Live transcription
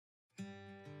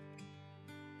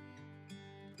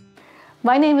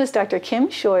My name is Dr. Kim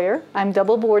Scheuer. I'm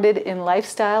double boarded in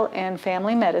lifestyle and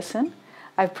family medicine.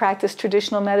 I've practiced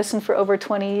traditional medicine for over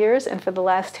 20 years, and for the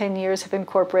last 10 years have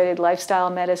incorporated lifestyle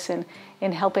medicine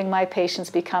in helping my patients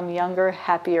become younger,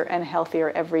 happier, and healthier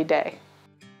every day.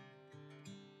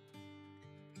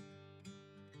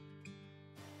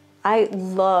 I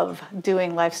love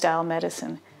doing lifestyle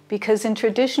medicine because in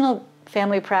traditional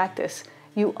family practice,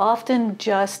 you often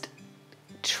just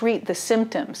treat the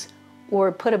symptoms or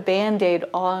put a Band-Aid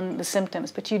on the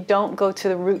symptoms, but you don't go to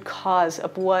the root cause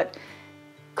of what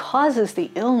causes the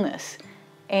illness.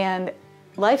 And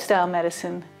lifestyle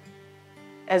medicine,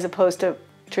 as opposed to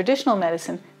traditional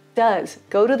medicine, does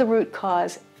go to the root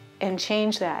cause and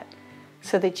change that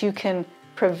so that you can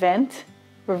prevent,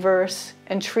 reverse,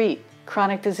 and treat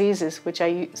chronic diseases, which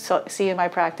I see in my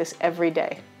practice every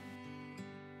day.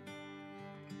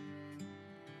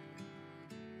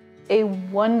 A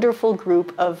wonderful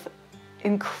group of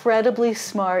incredibly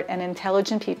smart and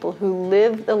intelligent people who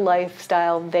live the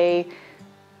lifestyle they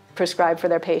prescribe for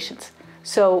their patients.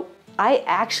 So I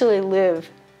actually live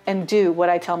and do what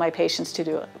I tell my patients to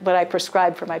do, what I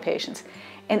prescribe for my patients.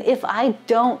 And if I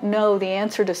don't know the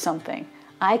answer to something,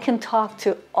 I can talk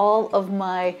to all of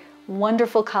my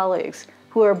wonderful colleagues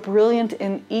who are brilliant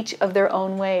in each of their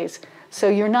own ways. So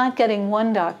you're not getting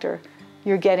one doctor,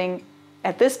 you're getting,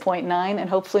 at this point, 9 and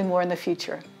hopefully more in the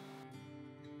future.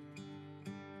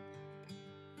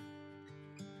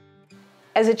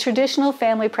 As a traditional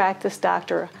family practice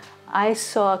doctor, I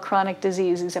saw chronic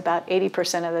diseases about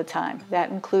 80% of the time.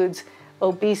 That includes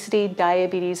obesity,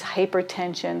 diabetes,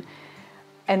 hypertension,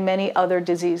 and many other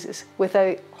diseases. With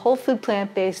a whole food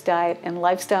plant-based diet and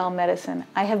lifestyle medicine,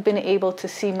 I have been able to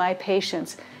see my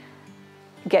patients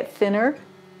get thinner,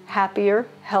 happier,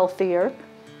 healthier,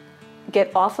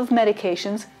 get off of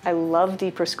medications. I love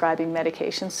deprescribing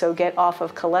medications, so get off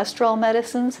of cholesterol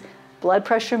medicines, blood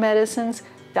pressure medicines,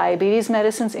 diabetes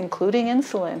medicines, including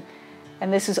insulin.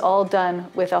 And this is all done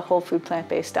with a whole food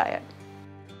plant-based diet.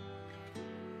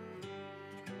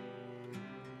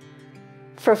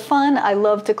 For fun, I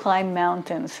love to climb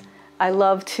mountains. I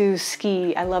love to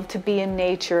ski. I love to be in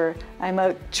nature. I'm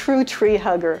a true tree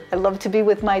hugger. I love to be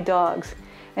with my dogs.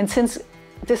 And since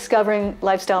discovering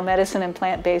lifestyle medicine and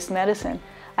plant-based medicine,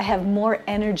 I have more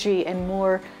energy and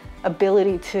more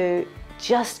ability to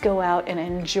just go out and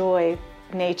enjoy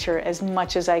nature as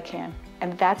much as I can.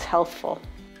 And that's healthful.